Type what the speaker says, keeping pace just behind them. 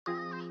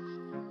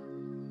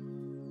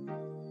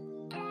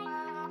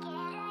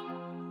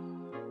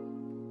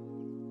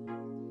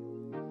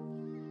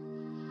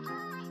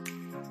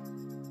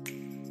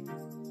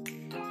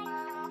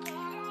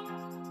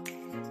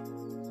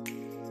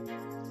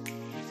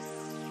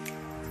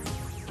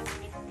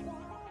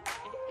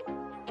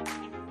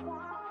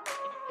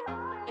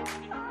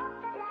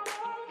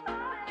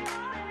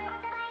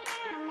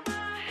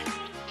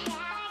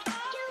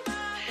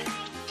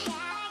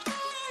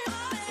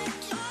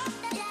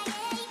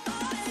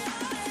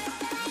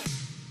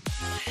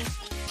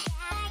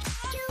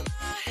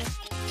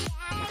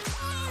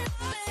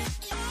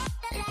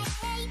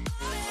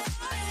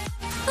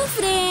Hello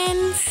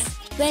friends,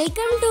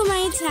 welcome to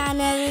my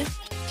channel.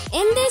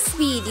 In this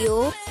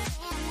video,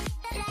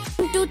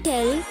 I'm going to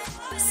tell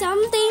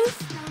something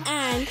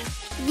and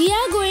we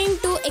are going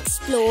to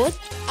explore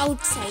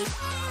outside.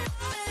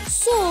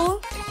 So,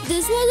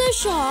 this was a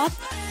shop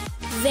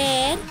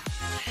where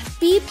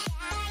people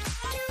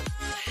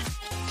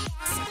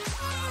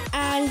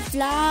and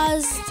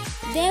flowers,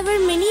 there were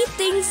many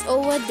things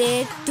over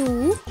there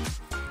too.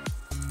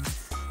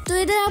 तो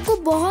इधर आपको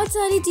बहुत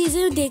सारी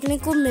चीज़ें देखने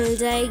को मिल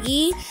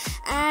जाएगी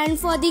and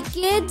for the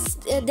kids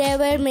there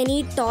were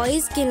many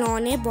toys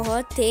खिलौने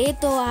बहुत थे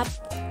तो आप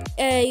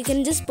you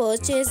can just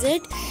purchase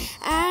it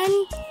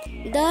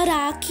and the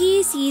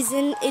rakhi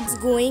season it's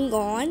going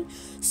on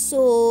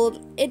so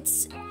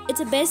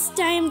it's a best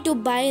time to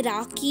buy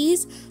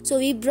Rakhis. So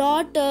we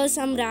brought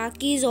some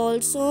Rakhis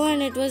also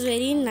and it was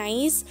very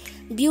nice.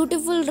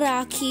 Beautiful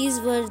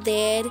Rakhis were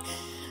there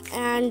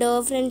and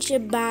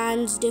friendship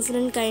bands,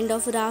 different kind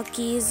of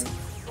Rakhis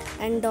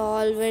and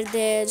all were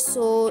there.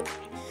 So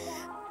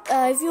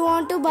if you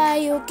want to buy,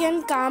 you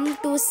can come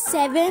to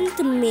 7th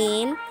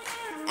Main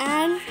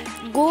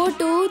and go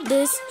to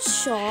this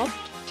shop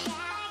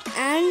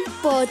and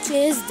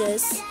purchase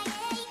this.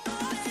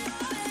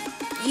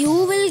 You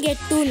will get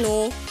to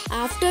know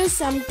after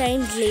some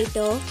time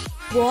later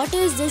what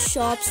is the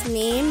shop's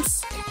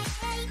names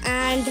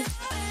and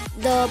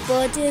the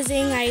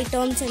purchasing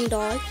items and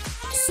all.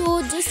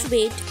 So just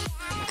wait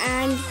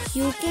and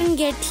you can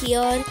get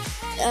here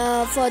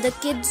for the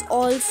kids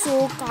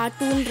also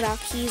cartoon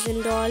Rakhis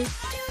and all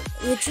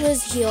which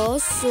was here.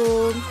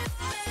 So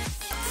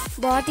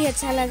बहुत ही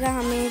अच्छा लगा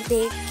हमें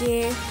देख के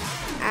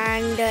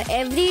and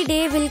every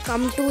day will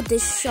come to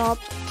this shop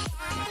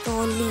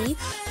only.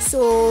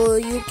 So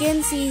you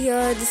can see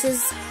here this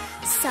is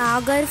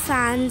Sagar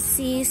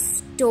Fancy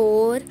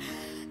Store.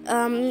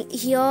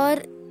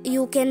 Here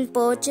you can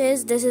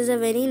purchase. This is a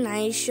very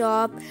nice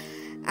shop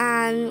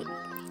and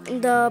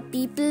the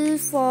people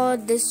for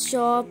this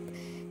shop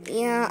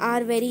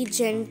are very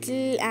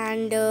gentle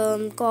and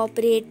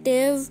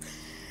cooperative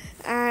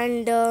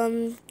and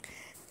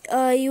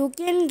you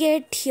can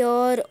get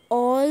here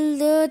all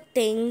the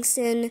things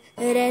in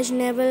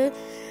reasonable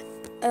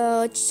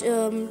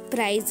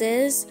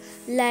prices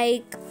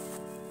like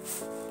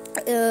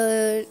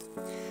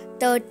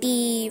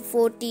 30,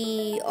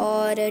 40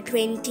 or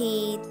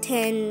 20,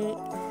 10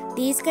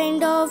 these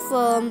kind of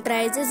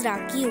prices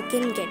Rakhi you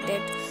can get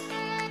it.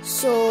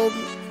 So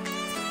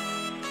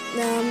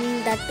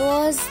that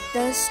was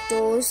the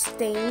store's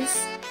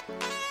things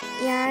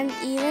and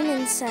even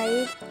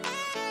inside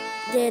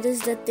there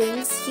is the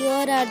things.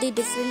 Here are the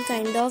different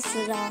kind of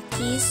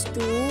Rakhis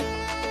too.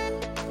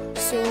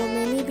 So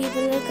many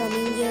people are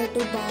coming here to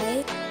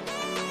buy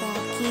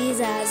Rakhis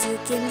as you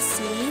can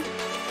see.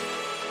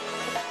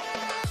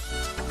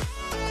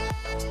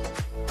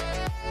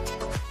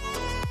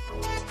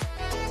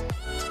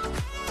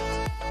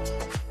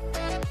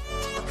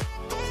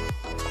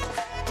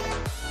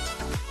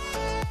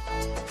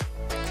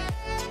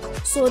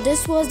 So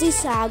this was the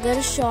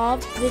Sagar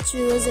shop which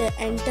we was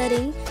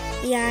entering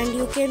and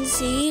you can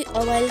see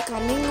while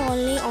coming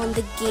only on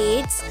the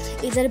gates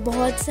इधर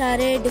बहुत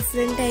सारे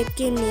different type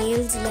के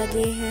nails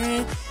लगे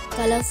हैं,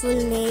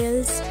 colorful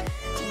nails.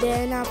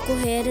 Then आपको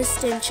hair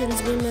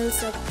extensions भी मिल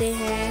सकते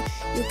हैं.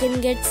 You can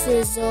get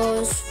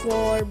scissors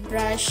for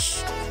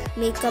brush,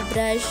 makeup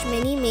brush,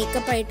 many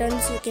makeup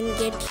items you can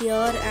get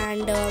here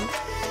and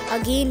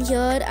again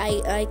here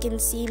I can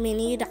see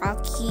many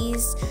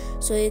Rakhis.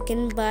 So you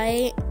can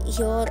buy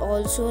here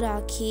also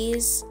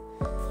Rakhis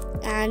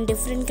and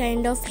different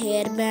kind of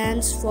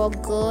hairbands for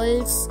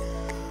girls.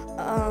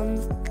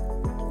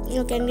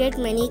 You can get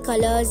many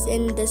colors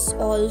in this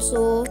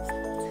also.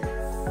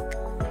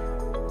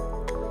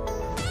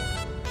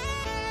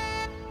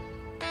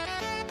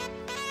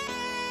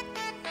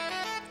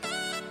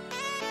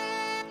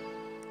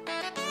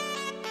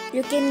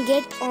 You can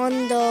get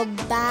on the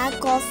back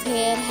of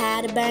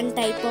hairband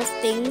type of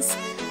things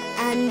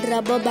and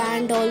rubber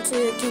band also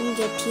you can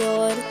get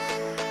here.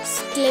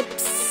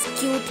 Clips,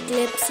 cute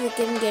clips you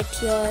can get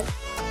here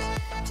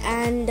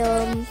and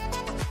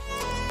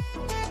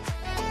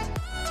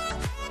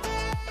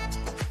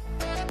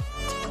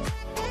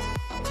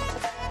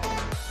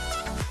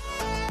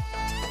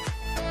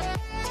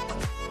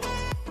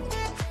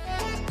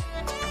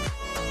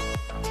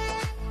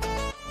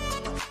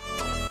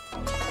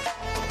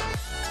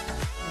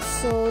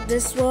so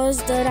this was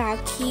the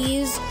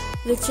Rakhis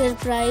which are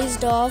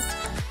priced of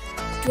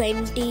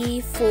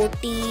 20,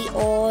 40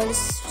 or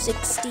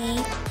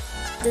 60.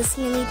 This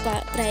many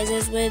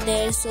prices were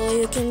there, so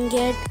you can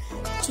get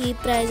cheap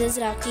prices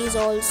Rakhis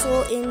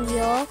also in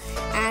here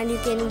and you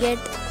can get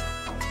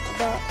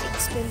the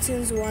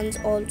expensive ones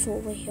also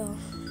over here.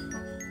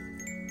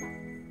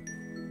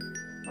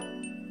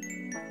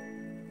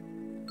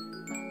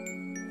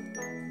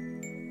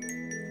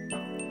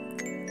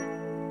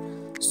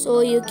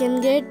 So you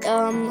can get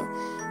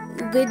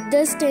with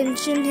the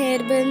extension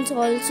hairbands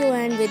also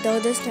and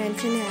without the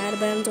extension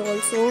hairbands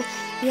also,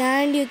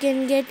 and you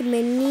can get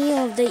many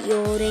of the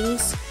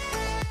earrings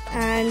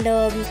and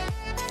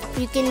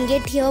You can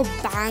get here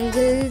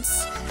bangles,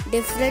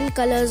 different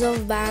colors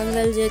of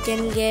bangles you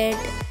can get,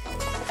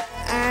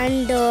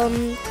 and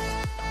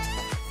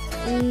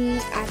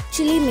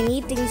actually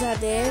many things are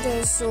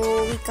there, so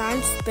we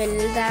can't spell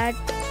that.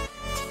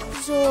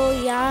 So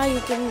yeah, you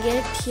can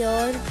get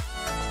here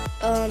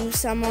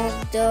some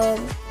of the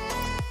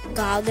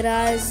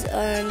gagras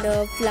and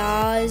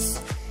flowers.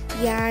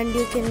 Yeah, and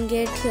you can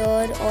get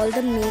here all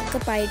the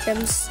makeup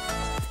items,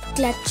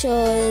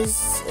 clutches,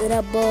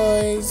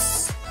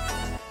 rubbers.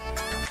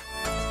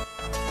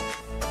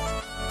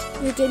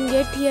 You can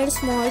get here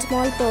small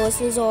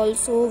purses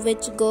also,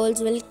 which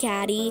girls will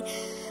carry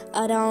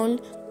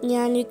around.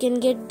 Yeah, and you can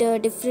get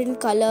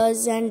different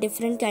colors and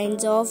different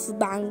kinds of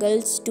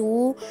bangles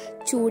too.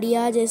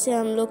 चूड़िया जैसे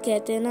हम लोग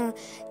कहते हैं ना,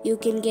 you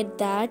can get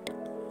that.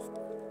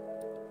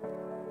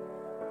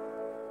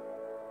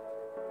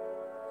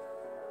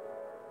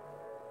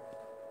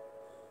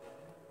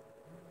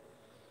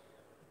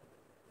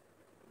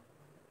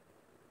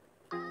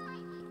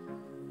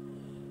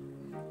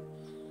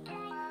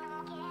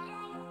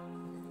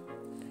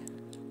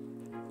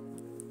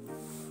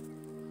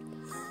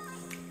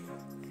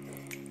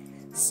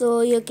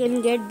 So you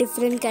can get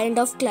different kind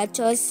of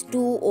clutches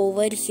too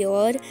over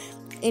here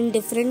in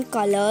different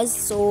colors.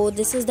 So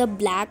this is the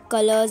black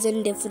colors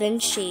in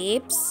different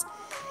shapes,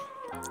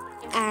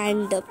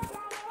 and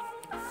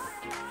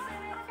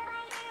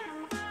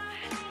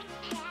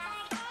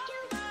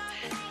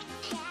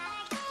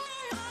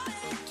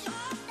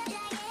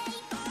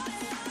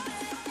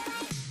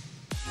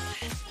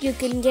you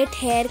can get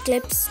hair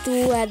clips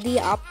too at the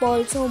up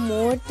also.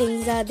 More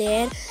things are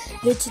there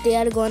which they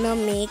are gonna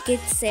make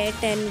it set,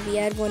 and we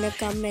are gonna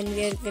come and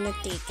we are gonna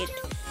take it.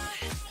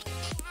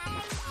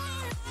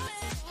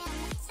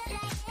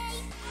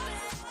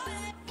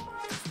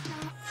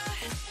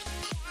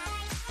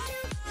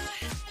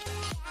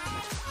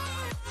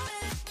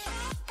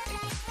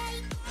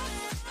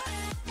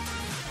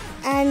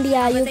 And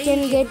yeah, you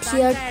can get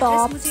here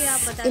tops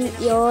in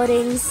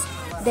earrings,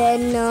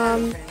 then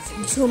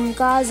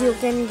jhumkas you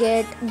can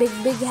get,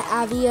 big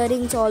heavy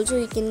earrings also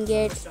you can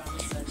get.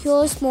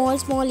 Here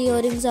small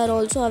earrings are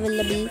also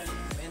available,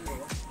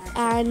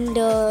 and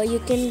you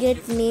can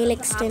get nail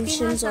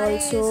extensions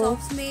also.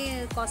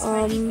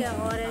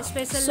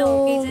 So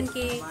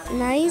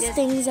nice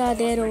things are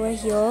there over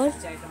here.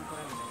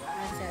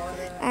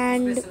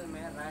 And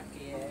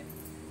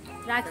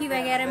राखी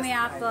वगैरह में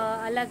आप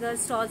अलग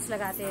stalls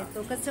लगाते हैं,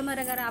 तो customer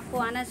अगर आपको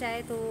आना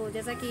चाहे तो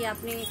जैसा कि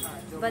आपने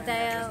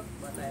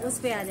बताया उस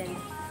पे आ जाएंगे.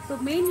 तो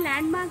मेन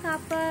लैंडमार्क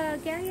आपका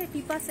क्या है?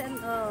 टीपा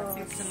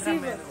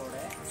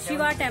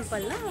शिवा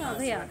टेम्पल ना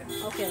भैया?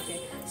 Okay.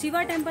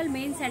 Shiva temple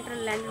main central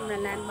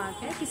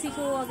landmark है. किसी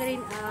को अगर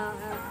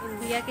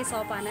भैया के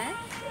शॉप आना है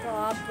तो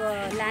आप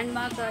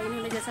लैंडमार्क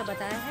इन्होंने जैसा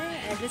बताया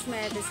है, एड्रेस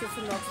मैं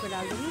डिस्क्रिप्शन बॉक्स में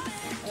डाल दूँगी.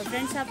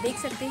 फ्रेंड्स, आप देख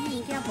सकते हैं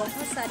इनके यहाँ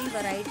बहुत सारी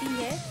वैरायटी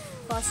है.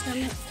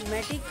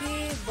 कॉस्मेटिक के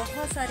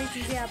बहुत सारी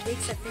चीज़ें आप देख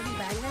सकते हैं.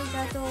 बैंगल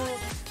का तो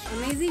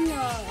अमेजिंग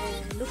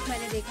लुक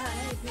मैंने देखा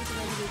है, इतनी तो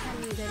मैंने देखा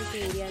नहीं इधर के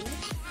एरिया में.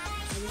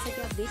 जैसा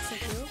कि आप देख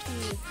सकते हो कि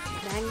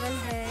बैंगल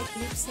है,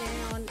 क्लिप्स हैं,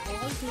 ऑन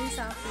ऑल थिंग्स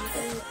आप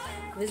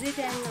visit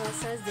and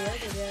search there.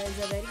 There is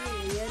a very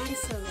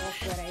earrings of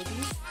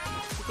varieties.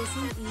 You can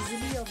see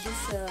easily of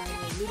this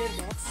mirror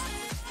box.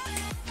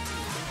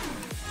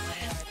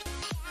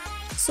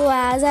 So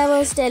as I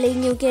was telling,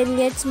 you can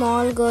get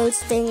small girls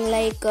thing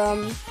like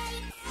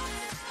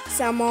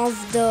some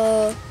of the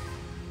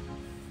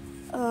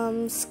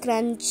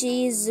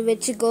scrunchies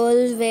which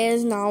girls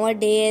wears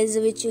nowadays,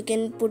 which you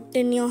can put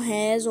in your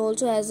hairs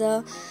also as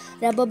a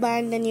rubber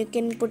band, and you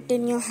can put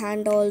in your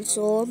hand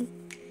also.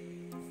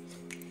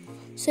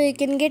 So you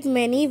can get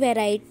many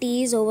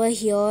varieties over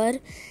here,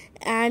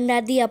 and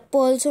at the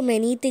up also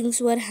many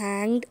things were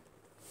hanged.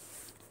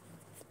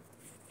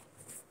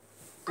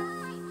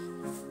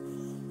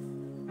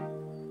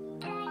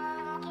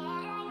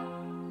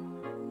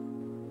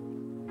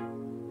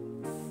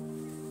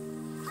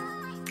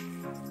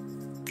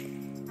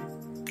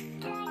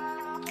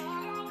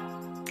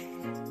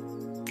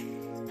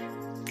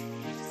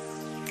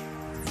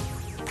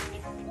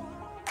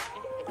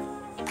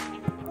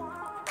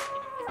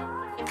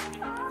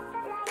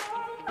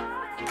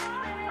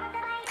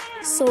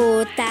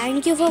 So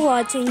thank you for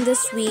watching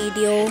this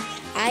video.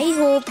 I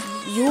hope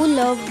you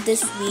loved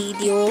this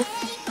video.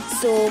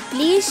 So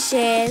please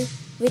share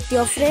with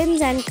your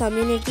friends and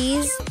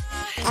communities,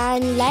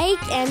 and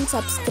like and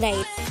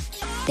subscribe.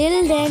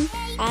 Till then,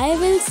 I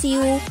will see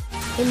you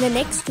in the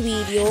next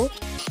video,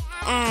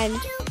 and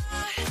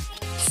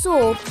so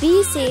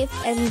be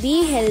safe and be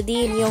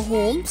healthy in your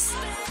homes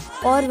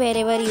or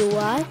wherever you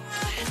are.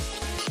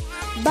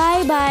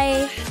 Bye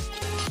bye.